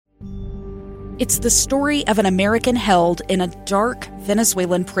It's the story of an American held in a dark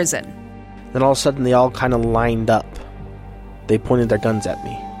Venezuelan prison. Then all of a sudden they all kind of lined up. They pointed their guns at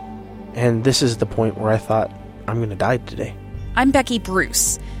me. And this is the point where I thought, I'm going to die today. I'm Becky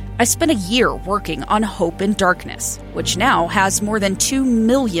Bruce. I spent a year working on Hope in Darkness, which now has more than 2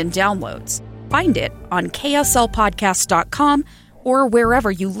 million downloads. Find it on kslpodcast.com or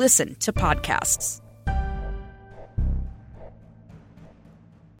wherever you listen to podcasts.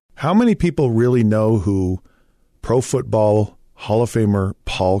 How many people really know who Pro Football Hall of Famer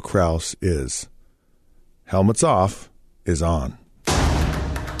Paul Krause is? Helmets Off is on.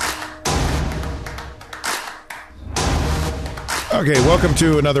 Okay, welcome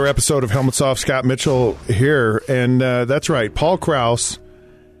to another episode of Helmets Off. Scott Mitchell here, and that's right, Paul Krause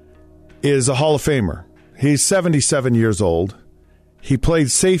is a Hall of Famer. He's 77 years old. He played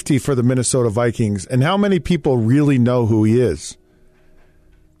safety for the Minnesota Vikings, and how many people really know who he is?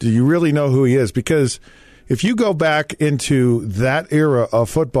 Do you really know who he is? Because if you go back into that era of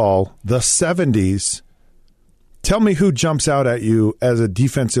football, the 70s, tell me who jumps out at you as a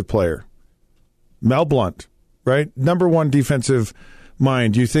defensive player. Mel Blount, right? Number one defensive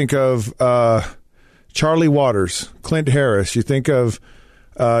mind. You think of Charlie Waters, Clint Harris. You think of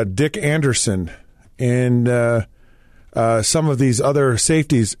Dick Anderson and some of these other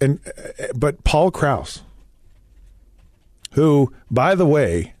safeties. But Paul Krause, who, by the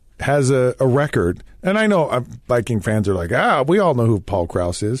way, has a record. And I know Viking fans are like, we all know who Paul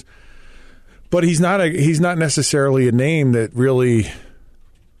Krause is. But he's not necessarily a name that really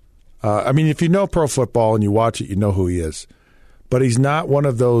if you know pro football and you watch it, you know who he is. But he's not one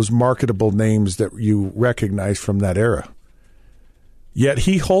of those marketable names that you recognize from that era. Yet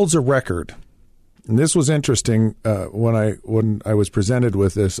he holds a record. And this was interesting when I was presented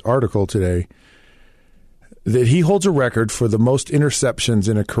with this article today, that he holds a record for the most interceptions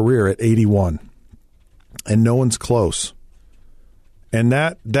in a career at 81. And no one's close. And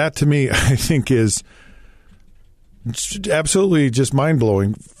that to me, I think, is absolutely just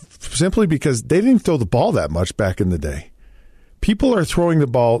mind-blowing, simply because they didn't throw the ball that much back in the day. People are throwing the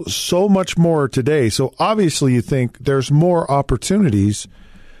ball so much more today, so obviously you think there's more opportunities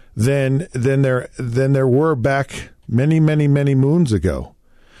than there were back many, many, many moons ago.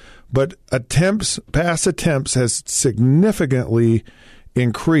 But pass attempts has significantly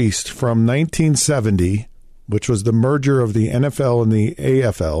increased from 1970, which was the merger of the NFL and the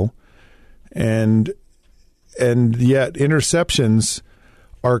AFL, and yet interceptions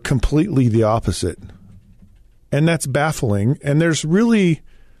are completely the opposite. And that's baffling. And there's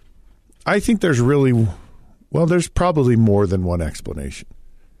probably more than one explanation.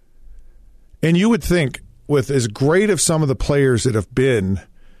 And you would think, with as great of some of the players that have been,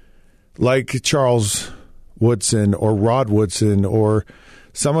 like Charles Woodson or Rod Woodson or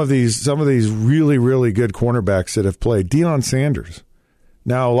some of these really, really good cornerbacks that have played, Deion Sanders.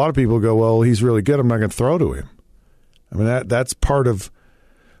 Now, a lot of people go, well, he's really good, I'm not going to throw to him. I mean, that's part of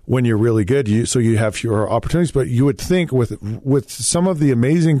when you're really good, so you have fewer opportunities. But you would think with some of the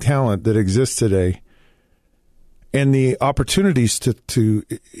amazing talent that exists today and the opportunities to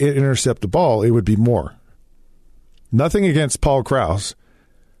intercept the ball, it would be more. Nothing against Paul Krause.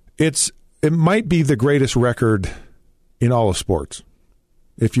 It might be the greatest record in all of sports,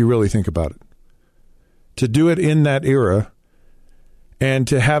 if you really think about it. To do it in that era and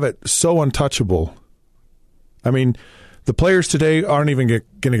to have it so untouchable. I mean, the players today aren't even going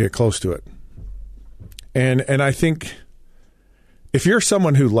to get close to it. And I think if you're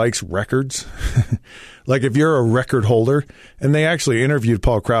someone who likes records, like if you're a record holder, and they actually interviewed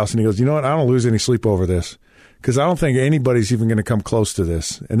Paul Krause, and he goes, you know what, I don't lose any sleep over this, because I don't think anybody's even going to come close to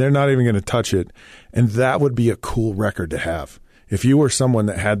this, and they're not even going to touch it. And that would be a cool record to have. If you were someone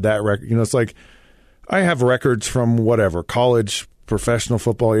that had that record, it's like I have records from whatever, college, professional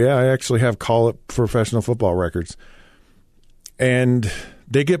football. Yeah, I actually have college professional football records. And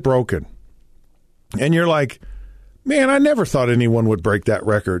they get broken. And you're like, man, I never thought anyone would break that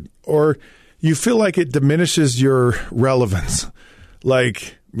record. Or you feel like it diminishes your relevance.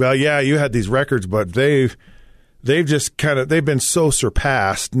 Like, well, yeah, you had these records, but they've been so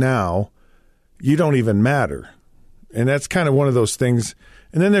surpassed now, you don't even matter. And that's kind of one of those things.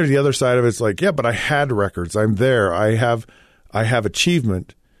 And then there's the other side of it. It's like, yeah, but I had records. I'm there. I have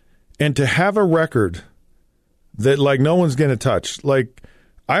achievement. And to have a record that like no one's going to touch. Like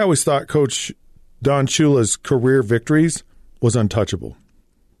I always thought Coach Don Shula's career victories was untouchable.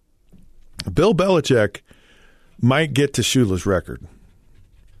 Bill Belichick might get to Shula's record.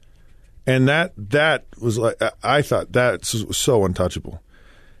 And that was like, I thought that's so untouchable.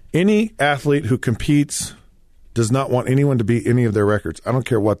 Any athlete who competes does not want anyone to beat any of their records. I don't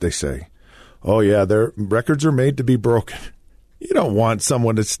care what they say. oh, yeah, their records are made to be broken. You don't want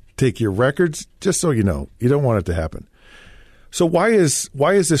someone to take your records, just so you know. You don't want it to happen. So why is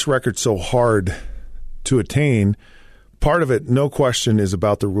this record so hard to attain? Part of it, no question, is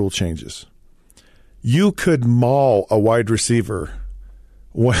about the rule changes. You could maul a wide receiver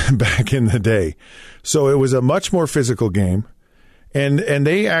back in the day. So it was a much more physical game. And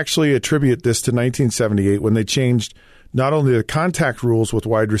they actually attribute this to 1978 when they changed not only the contact rules with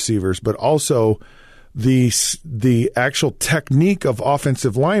wide receivers, but also the actual technique of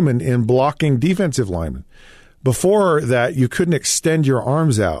offensive linemen in blocking defensive linemen. Before that, you couldn't extend your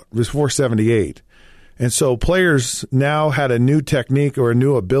arms out. It was before 78. And so players now had a new technique or a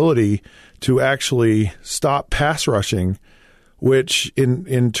new ability to actually stop pass rushing, which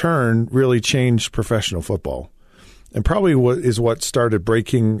in turn really changed professional football. And probably is what started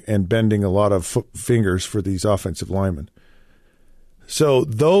breaking and bending a lot of fingers for these offensive linemen. So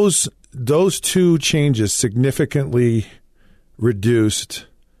those two changes significantly reduced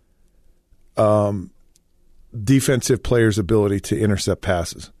defensive players' ability to intercept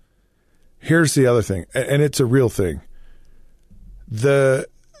passes. Here's the other thing, and it's a real thing. The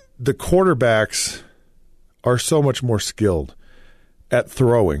quarterbacks are so much more skilled at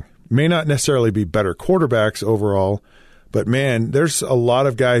throwing. May not necessarily be better quarterbacks overall, but man, there's a lot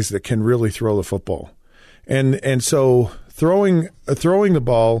of guys that can really throw the football. And so throwing the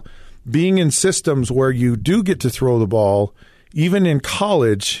ball, being in systems where you do get to throw the ball, even in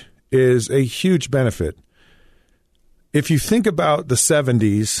college, is a huge benefit. If you think about the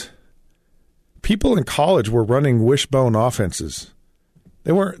 70s, people in college were running wishbone offenses.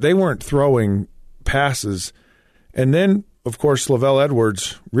 They weren't throwing passes. And then, of course, LaVell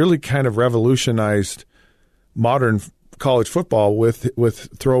Edwards really kind of revolutionized modern college football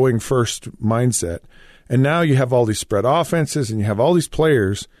with throwing first mindset. And now you have all these spread offenses and you have all these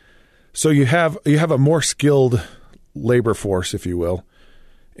players. So you have a more skilled labor force, if you will.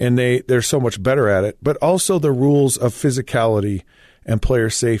 And they're so much better at it. But also the rules of physicality and player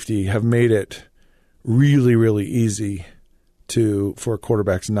safety have made it really, really easy for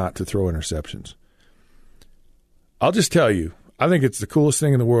quarterbacks not to throw interceptions. I'll just tell you, I think it's the coolest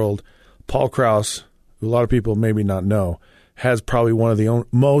thing in the world. Paul Krause, who a lot of people maybe not know, has probably one of the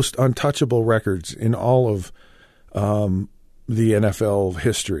most untouchable records in all of the NFL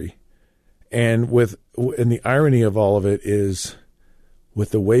history. And the irony of all of it is,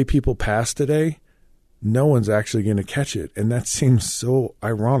 with the way people pass today, no one's actually going to catch it. And that seems so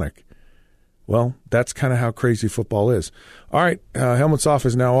ironic. Well, that's kind of how crazy football is. All right, Helmets Off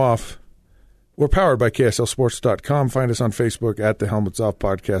is now off. We're powered by KSLSports.com. Find us on Facebook at the Helmets Off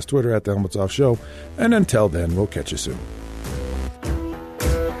Podcast, Twitter at the Helmets Off Show. And until then, we'll catch you soon.